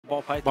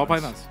ball pythons. Ball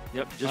pythons.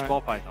 Yep, just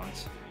ball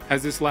pythons.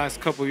 Has this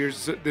last couple of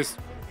years,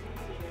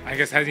 I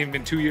guess hasn't even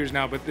been 2 years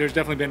now, but there's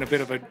definitely been a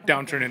bit of a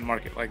downturn in the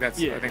market. Like that's,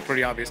 I think,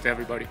 pretty obvious to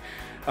everybody.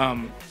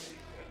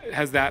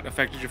 Has that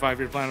affected your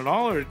 5-year plan at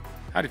all? Or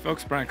howdy,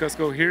 folks. Brian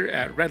Cusco here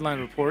at Redline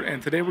Report,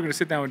 and today we're going to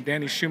sit down with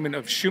Danny Schumann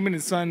of Schumann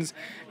 & Sons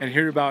and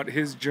hear about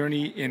his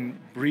journey in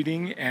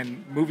breeding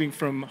and moving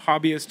from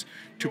hobbyist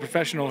to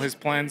professional, his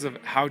plans of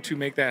how to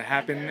make that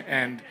happen,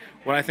 and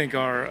what I think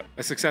are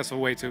a successful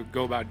way to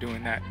go about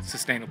doing that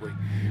sustainably.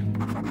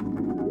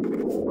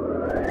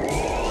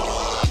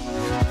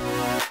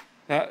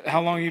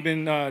 How long have you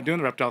been doing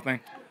the reptile thing?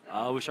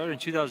 We started in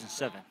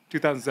 2007.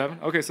 2007?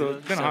 Okay, so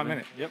it's been a hot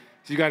minute. Yep.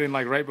 So you got in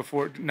like right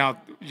before.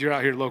 Now you're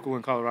out here local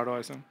in Colorado, I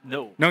assume?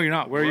 No. No, you're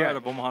not. Where are you We're at? out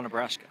of Omaha,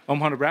 Nebraska.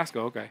 Omaha, Nebraska.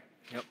 Okay.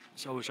 Yep.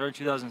 So we started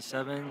in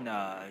 2007.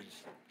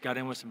 Got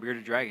in with some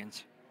bearded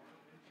dragons.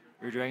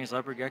 Bearded dragons,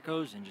 leopard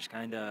geckos, and just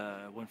kind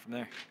of went from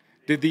there.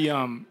 Did the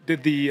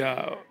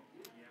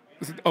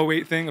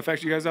 08 thing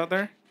affect you guys out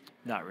there?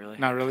 Not really.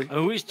 Not really? I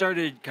mean, we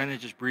started kind of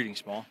just breeding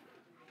small.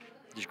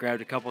 Just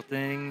grabbed a couple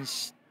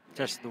things,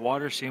 tested the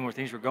water, seeing where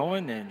things were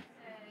going, and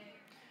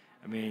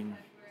I mean,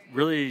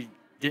 really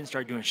didn't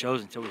start doing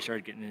shows until we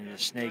started getting into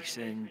snakes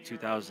in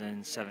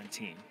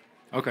 2017.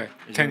 Okay,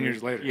 10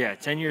 years later. Yeah,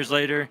 10 years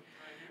later.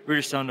 We were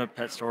just selling to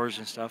pet stores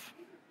and stuff,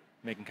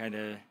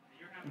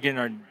 getting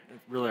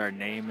our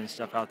name and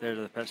stuff out there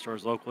to the pet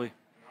stores locally.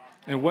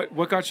 And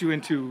what got you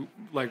into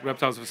like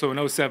reptiles? So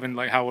in 07,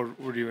 like how old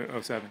were you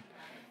in 07?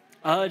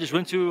 I just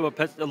went to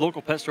a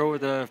local pet store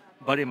with a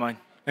buddy of mine.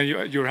 And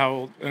you were how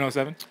old in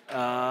 07?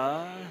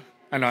 I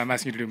know, I'm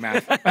asking you to do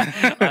math.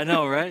 I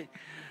know, right?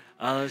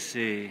 Let's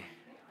see.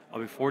 I'll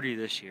be 40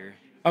 this year.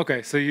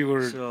 Okay, so you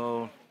were...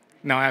 So...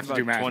 Now I have to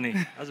do math. 20.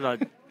 I was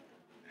about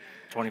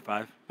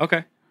 25.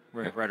 Okay.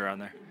 Right around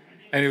there.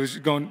 And it was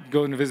going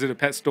to visit a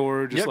pet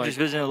store? Just just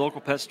visiting a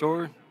local pet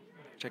store,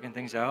 checking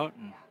things out.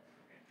 And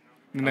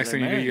the next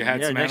thing you knew, you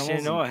had some animals? Next thing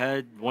you know, I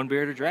had one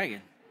bearded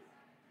dragon.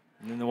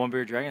 And then the one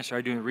bearded dragon, I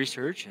started doing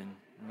research, and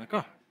I'm like,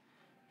 oh,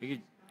 you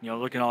could...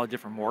 looking at all the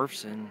different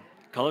morphs and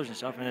colors and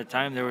stuff. And at the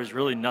time, there was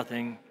really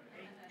nothing.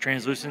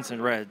 Translucents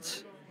and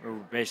reds were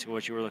basically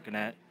what you were looking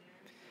at.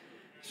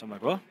 So I'm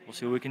like, well, we'll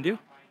see what we can do.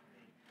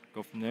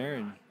 Go from there.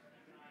 And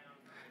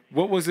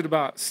what was it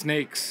about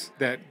snakes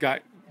that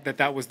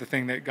was the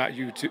thing that got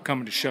you to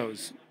coming to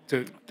shows?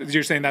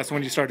 You're saying that's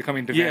when you started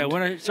coming to vend? Yeah,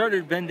 when I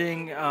started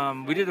vending,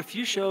 we did a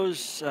few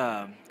shows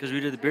because we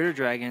did the bearded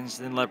dragons,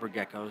 then leopard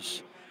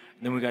geckos.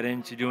 Then we got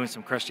into doing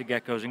some crested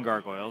geckos and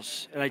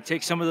gargoyles. And I'd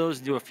take some of those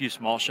and do a few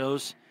small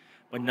shows,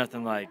 but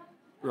nothing like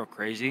real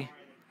crazy.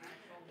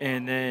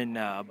 And then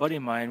a buddy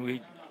of mine,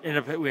 we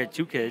had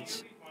 2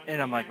 kids. And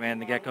I'm like, man,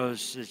 the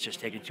geckos, it's just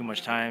taking too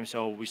much time.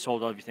 So we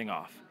sold everything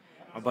off.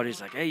 My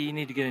buddy's like, hey, you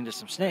need to get into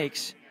some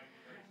snakes.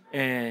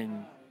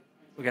 And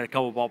we got a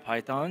couple ball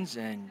pythons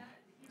and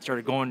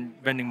started going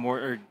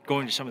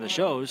to some of the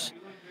shows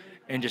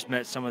and just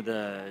met some of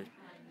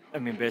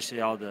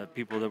basically all the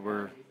people that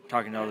were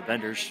talking to all the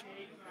vendors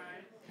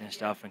and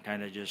stuff, and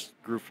kind of just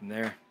grew from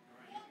there.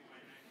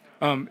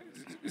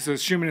 So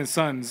Schumann &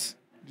 Sons,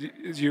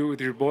 is you with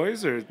your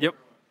boys? Or? Yep.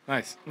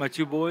 Nice. My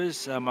 2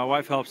 boys. My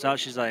wife helps out.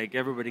 She's like,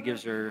 everybody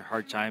gives her a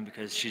hard time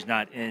because she's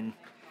not in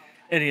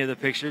any of the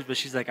pictures, but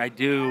she's like, I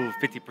do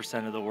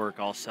 50% of the work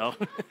also.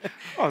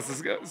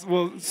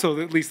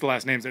 So at least the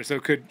last name's there. So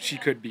she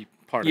could be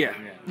part of it.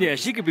 Yeah,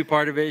 she could be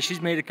part of it.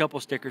 She's made a couple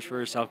stickers for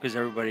herself because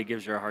everybody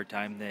gives her a hard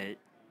time that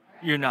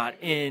you're not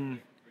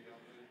in.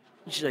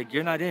 She's like,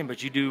 you're not in,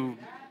 but you do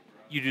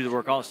the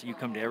work also. You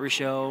come to every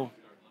show,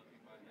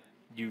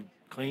 you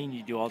clean,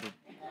 you do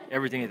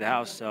everything at the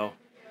house. So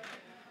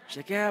she's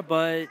like, yeah,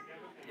 but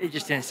it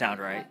just didn't sound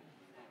right.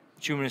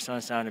 Schumann &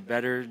 Sons sounded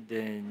better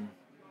than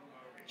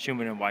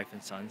Schumann and Wife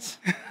and Sons.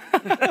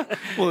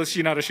 Well, is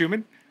she not a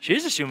Schumann?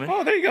 She's a Schumann.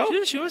 Oh, there you go.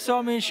 She's a Schumann.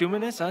 So,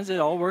 Schumann & Sons, it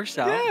all works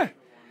out.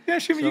 Yeah,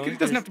 Schumann. So it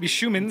doesn't have to be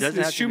Schumann's.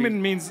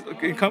 Schumann means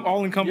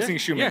all-encompassing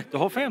Schumann. Yeah, the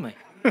whole family.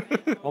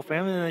 Whole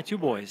family and the 2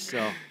 boys,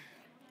 so...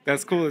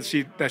 That's cool that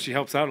she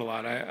helps out a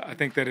lot. I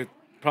think that it'd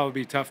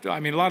probably be tough. A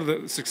lot of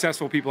the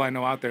successful people I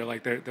know out there,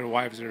 like their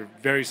wives are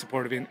very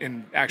supportive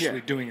in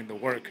actually doing the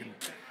work. And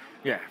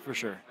yeah, for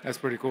sure. That's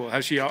pretty cool.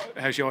 Has she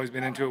always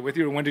been into it with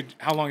you? Or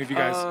how long have you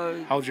guys,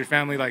 how old's your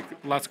family? Like,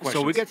 lots of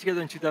questions. So we got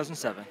together in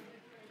 2007.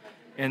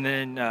 And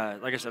then,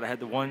 like I said, I had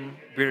the one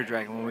bearded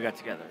dragon when we got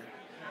together.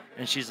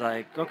 And she's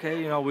like,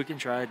 okay, we can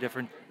try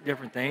different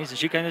things. And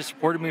she kind of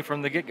supported me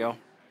from the get-go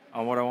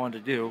on what I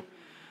wanted to do.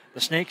 The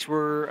snakes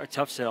were a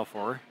tough sale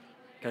for her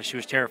because she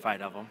was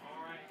terrified of them.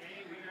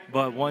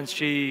 But once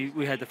we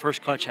had the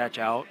first clutch hatch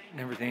out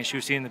and everything, and she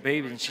was seeing the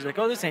babies, and she's like,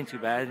 oh, this ain't too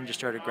bad, and just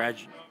started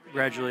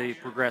gradually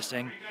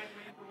progressing.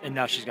 And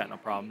now she's got no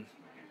problem.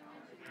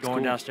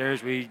 Going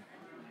downstairs, we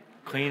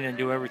clean and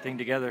do everything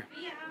together.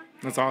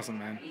 That's awesome,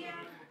 man.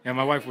 Yeah,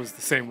 my wife was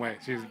the same way.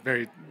 She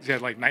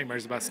had like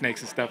nightmares about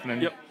snakes and stuff. And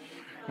then when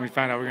we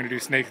found out we were going to do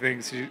snake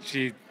things,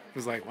 she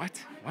was like, what?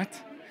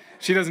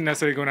 She doesn't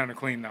necessarily go down to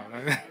clean, though.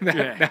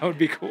 That would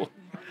be cool.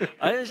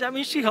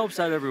 She helps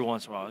out every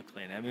once in a while to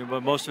clean.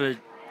 But most of it,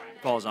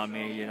 falls on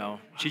me.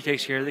 She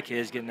takes care of the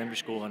kids, getting them to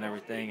school and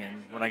everything.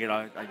 And when I get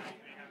out,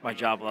 my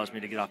job allows me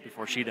to get off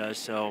before she does.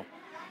 So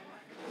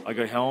I'll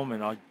go home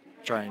and I'll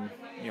try and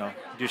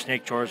do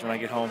snake chores when I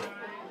get home.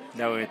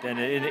 That way, then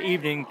in the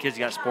evening, kids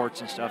got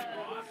sports and stuff.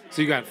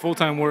 So you got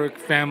full-time work,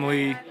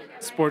 family,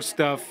 sports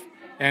stuff,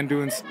 and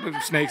doing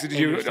snakes. Did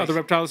you other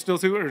reptiles still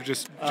too, or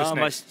just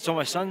snakes?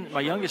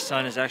 My youngest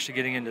son is actually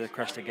getting into the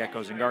crested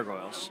geckos and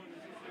gargoyles.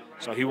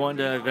 So he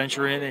wanted to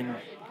venture in and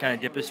kind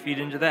of dip his feet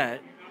into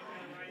that.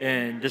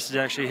 And this is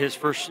actually his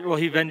first. Well,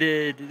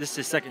 this is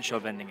his second show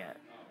vending at.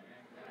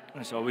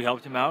 And so we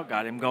helped him out,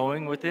 got him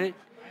going with it,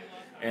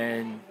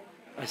 and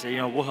I said,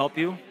 we'll help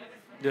you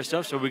do this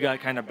stuff. So we got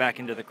kind of back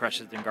into the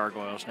crested and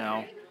gargoyles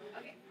now,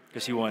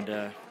 because he wanted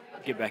to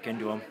get back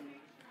into them.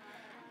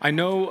 I'm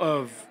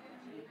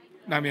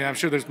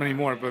sure there's many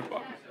more, but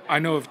I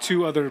know of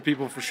 2 other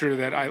people for sure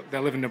that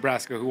live in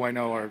Nebraska who I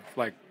know are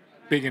like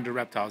big into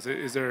reptiles.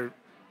 Is there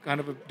kind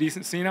of a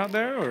decent scene out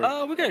there?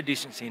 Or? We got a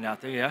decent scene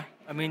out there, yeah.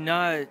 I mean,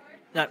 not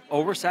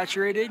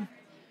oversaturated,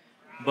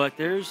 but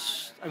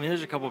there's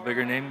a couple of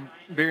bigger name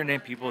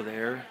people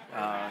there.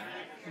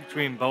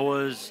 Between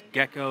boas,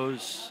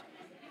 geckos,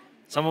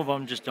 some of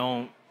them just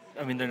don't.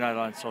 They're not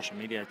on social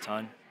media a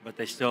ton, but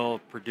they still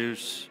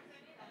produce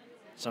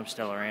some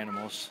stellar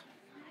animals.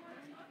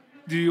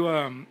 Do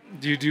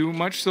you do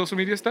much social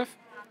media stuff?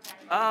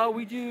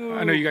 We do.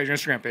 I know you got your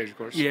Instagram page, of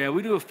course. Yeah,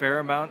 we do a fair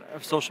amount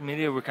of social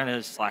media. We're kind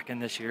of slacking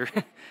this year,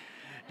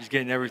 just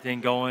getting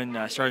everything going.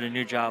 I started a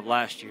new job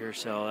last year,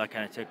 so that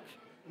kind of took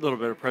a little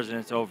bit of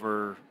precedence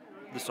over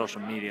the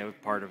social media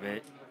part of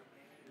it.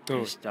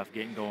 Totally. Stuff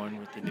getting going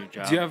with the new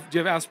job. Do you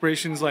have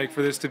aspirations like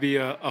for this to be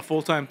a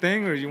full-time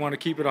thing, or you want to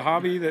keep it a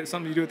hobby, that's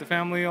something you do with the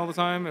family all the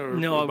time, or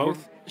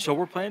both?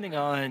 We're planning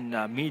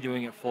on me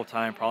doing it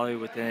full-time probably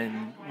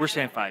we're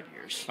saying 5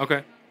 years.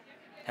 Okay.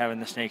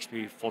 Having the snakes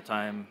be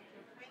full-time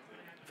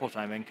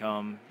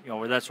income.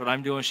 Where that's what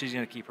I'm doing. She's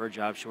going to keep her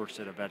job. She works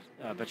at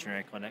a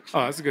veterinary clinic. So,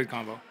 that's a good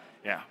combo.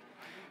 Yeah.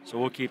 So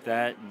we'll keep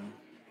that, and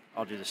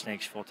I'll do the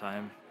snakes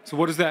full-time. So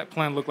what does that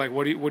plan look like?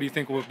 What do you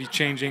think will be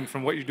changing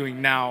from what you're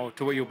doing now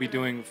to what you'll be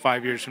doing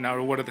 5 years from now?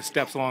 Or what are the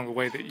steps along the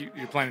way that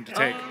you're planning to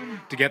take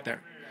to get there?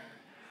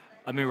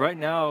 Right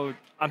now,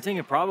 I'm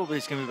thinking probably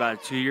it's going to be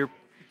about a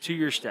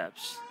 2-year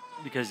steps,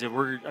 because the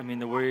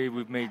way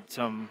we've made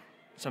some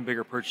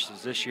bigger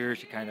purchases this year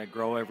to kind of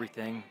grow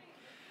everything,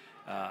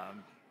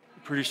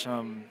 produce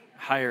some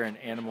higher end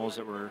animals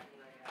that we're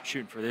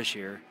shooting for this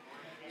year.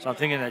 So I'm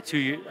thinking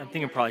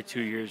probably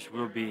 2 years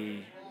we'll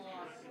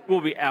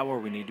be at where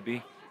we need to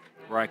be,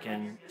 where I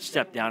can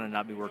step down and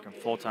not be working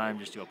full time,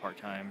 just do a part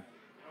time.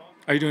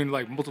 Are you doing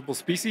like multiple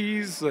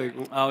species? We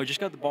just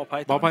got the ball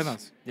pythons. Ball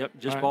pythons. Yep,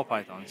 just ball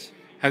pythons.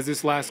 Has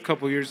this last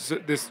couple of years,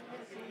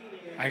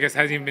 I guess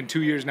hasn't even been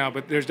 2 years now,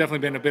 but there's definitely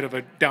been a bit of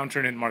a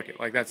downturn in the market.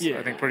 Like that's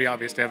I think pretty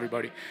obvious to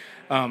everybody.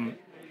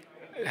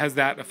 Has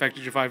that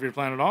affected your 5-year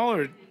plan at all,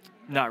 or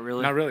not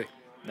really? Not really.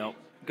 No,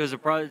 because the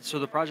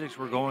projects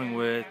we're going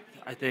with,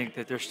 I think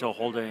that they're still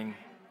holding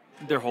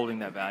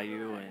that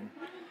value, and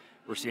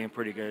we're seeing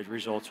pretty good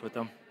results with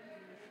them.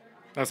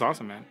 That's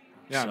awesome, man.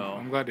 Yeah, so,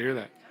 I'm glad to hear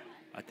that.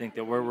 I think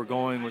that where we're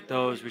going with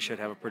those, we should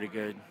have a pretty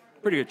good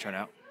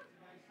turnout.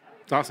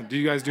 It's awesome. Do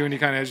you guys do any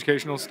kind of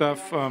educational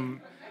stuff?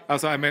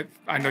 Also,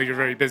 I know you're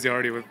very busy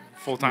already with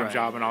full-time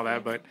job and all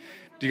that, but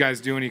do you guys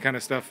do any kind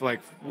of stuff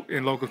like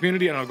in local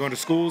community? I don't know, going to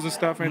schools and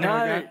stuff or anything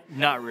like that?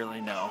 Not really,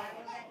 no.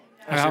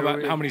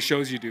 How many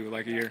shows you do,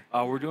 like a year?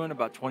 We're doing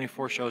about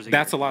 24 shows a year.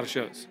 That's a lot of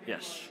shows.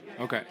 Yes.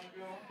 Okay.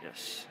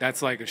 Yes.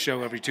 That's like a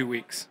show every 2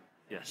 weeks.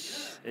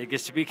 Yes. It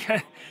gets to be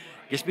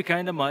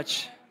kind of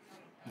much,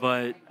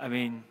 but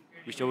we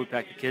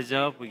pack the kids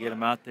up, we get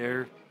them out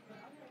there,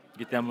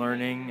 get them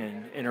learning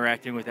and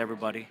interacting with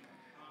everybody.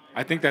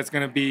 I think that's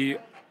going to be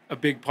a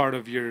big part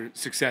of your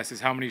success,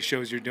 is how many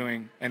shows you're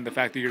doing, and the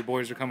fact that your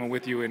boys are coming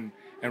with you and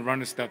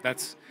running stuff.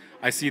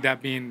 I see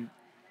that being.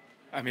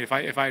 If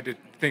I had to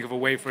think of a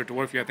way for it to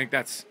work for you, I think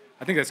that's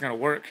going to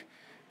work,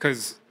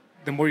 because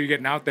the more you're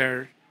getting out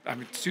there,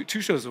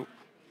 two shows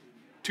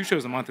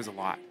a month is a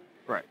lot.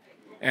 Right.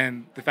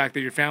 And the fact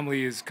that your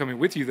family is coming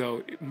with you,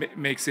 though, it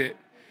makes it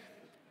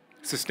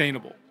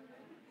sustainable.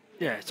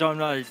 Yeah. So I'm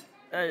not.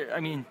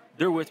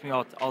 They're with me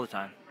all the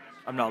time.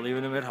 I'm not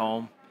leaving them at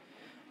home.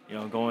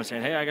 Going and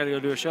saying, hey, I got to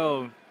go do a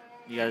show.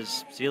 You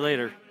guys, see you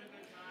later.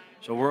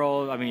 So we're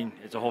all,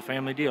 it's a whole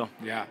family deal.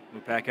 Yeah. We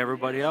pack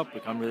everybody up, we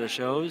come to the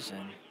shows,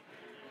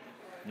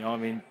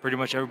 and, pretty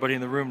much everybody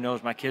in the room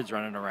knows my kid's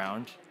running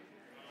around.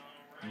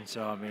 And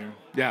so,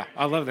 Yeah,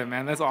 I love that,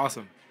 man. That's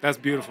awesome. That's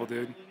beautiful,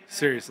 dude.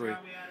 Seriously.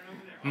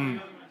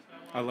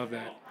 I love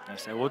that. I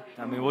said,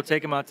 we'll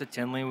take them out to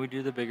Tinley. We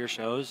do the bigger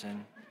shows,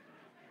 and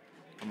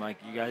I'm like,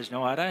 you guys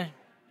know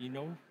you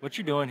know what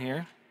you're doing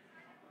here.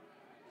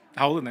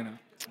 How old are they now?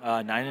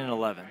 9 and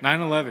 11. 9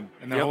 and 11,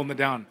 and they're holding it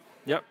down.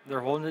 Yep, they're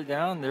holding it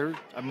down. They're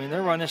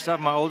running stuff.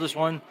 My oldest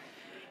one,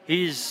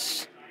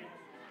 he's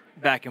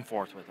back and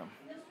forth with them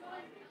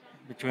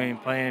between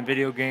playing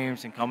video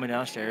games and coming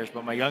downstairs.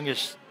 But my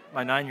youngest,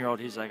 my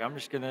 9-year-old, he's like, I'm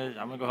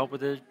gonna go help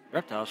with the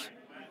reptiles.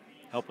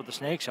 help with the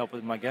snakes, help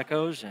with my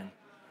geckos, and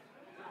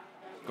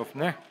go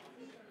from there.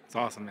 It's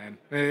awesome, man.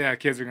 Yeah,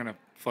 kids are gonna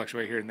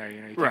fluctuate here and there.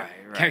 You know, you can't,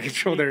 Right. can't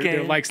control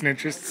their likes and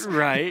interests.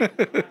 Right.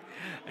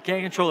 I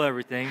can't control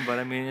everything, but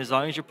I mean, as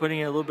long as you're putting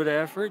in a little bit of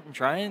effort and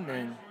trying,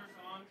 then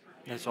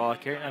that's all I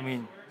care. I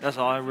mean, that's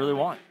all I really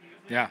want.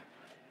 Yeah,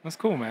 that's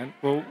cool, man.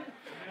 Well,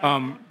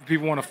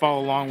 people want to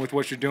follow along with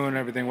what you're doing and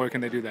everything. Where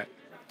can they do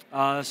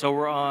that? So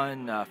we're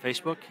on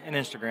Facebook and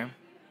Instagram.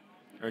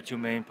 Our 2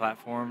 main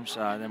platforms.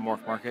 Then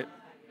Morph Market,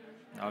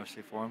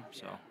 obviously for them.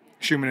 So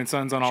Schumann and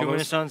Sons on all Schumann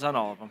those. and Sons on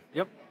all of them.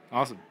 Yep.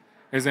 Awesome.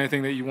 Is there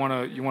anything that you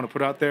wanna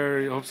put out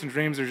there, hopes and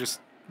dreams, or just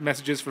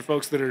messages for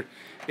folks that are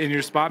in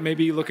your spot,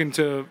 maybe looking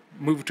to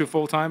move to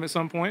full time at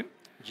some point?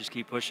 Just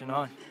keep pushing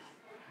on.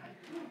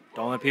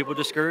 Don't let people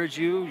discourage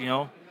you. You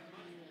know,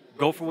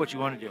 go for what you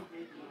want to do,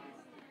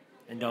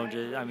 and don't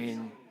just. I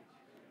mean,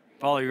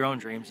 follow your own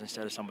dreams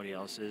instead of somebody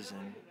else's,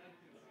 and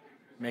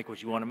make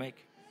what you want to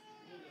make.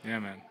 Yeah,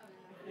 man.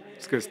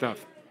 It's good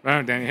stuff. All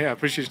right, Danny. Hey, I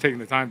appreciate you taking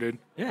the time, dude.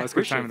 Yeah, Let's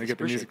go time and get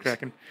the music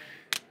cracking.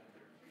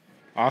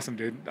 Awesome,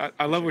 dude.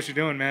 I love what you're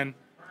doing, man.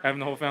 Having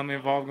the whole family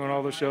involved, going to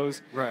all those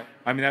shows. Right.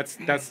 I mean,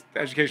 that's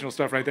educational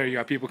stuff right there. You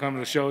got people coming to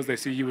the shows. They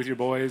see you with your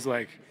boys.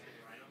 Like,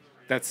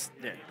 that's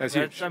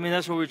huge. I mean,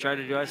 that's what we try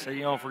to do. I said,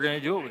 you know, if we're gonna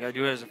do it, we gotta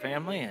do it as a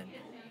family and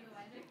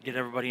get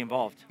everybody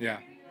involved. Yeah,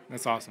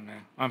 that's awesome,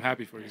 man. I'm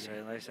happy for you.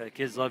 Like I said,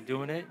 kids love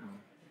doing it. And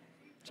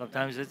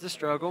sometimes it's a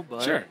struggle,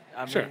 but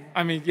Sure.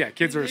 I mean, yeah,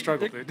 kids are a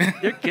struggle, dude.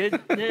 They're kids.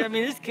 I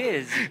mean, it's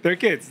kids. They're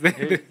kids.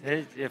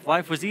 If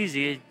life was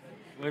easy, it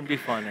wouldn't be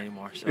fun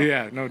anymore. So.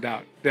 Yeah, no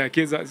doubt. Yeah,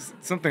 kids.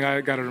 Something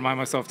I got to remind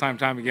myself time and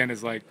time again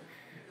is like,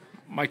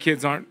 my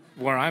kids aren't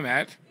where I'm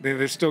at.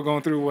 They're still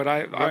going through what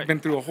I've been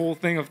through a whole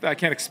thing of. I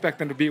can't expect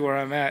them to be where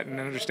I'm at and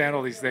understand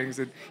all these things.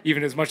 And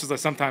even as much as I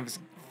sometimes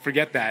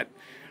forget that,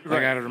 I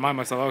got to remind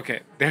myself, okay,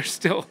 they're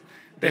still.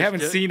 They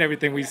haven't seen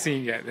everything we've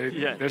seen yet.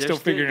 They're still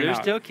figuring it out.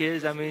 They're still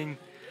kids. I mean,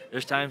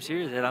 there's times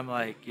here that I'm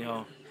like, you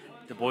know,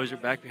 the boys are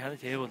back behind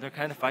the table and they're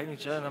kind of fighting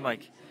each other. And I'm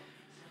like,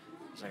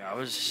 it's like I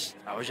was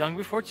young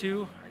before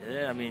too.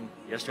 I mean,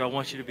 yes, do I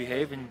want you to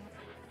behave and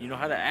you know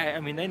how to act. I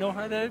mean, they know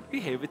how to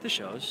behave at the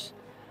shows,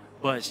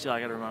 but still,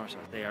 I got to remind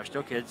myself they are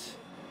still kids.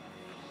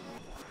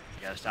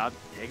 You got to stop,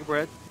 take a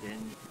breath,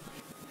 and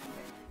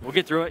we'll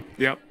get through it.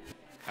 Yep,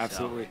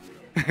 absolutely. So.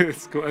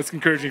 It's cool. It's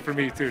encouraging for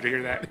me too to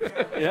hear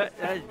that.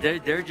 Yeah,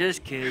 they're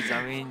just kids.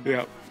 I mean,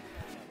 yep.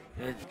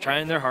 They're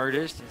trying their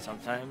hardest, and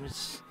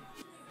sometimes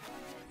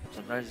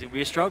it can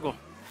be a struggle.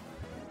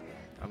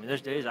 I mean,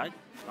 there's days I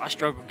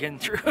struggle getting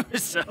through.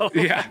 So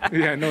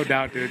yeah, no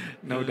doubt, dude,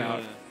 no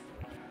doubt.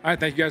 All right,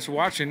 thank you guys for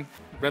watching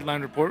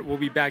Redline Report. We'll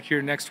be back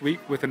here next week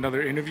with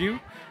another interview.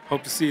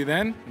 Hope to see you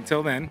then.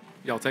 Until then,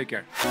 y'all take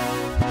care.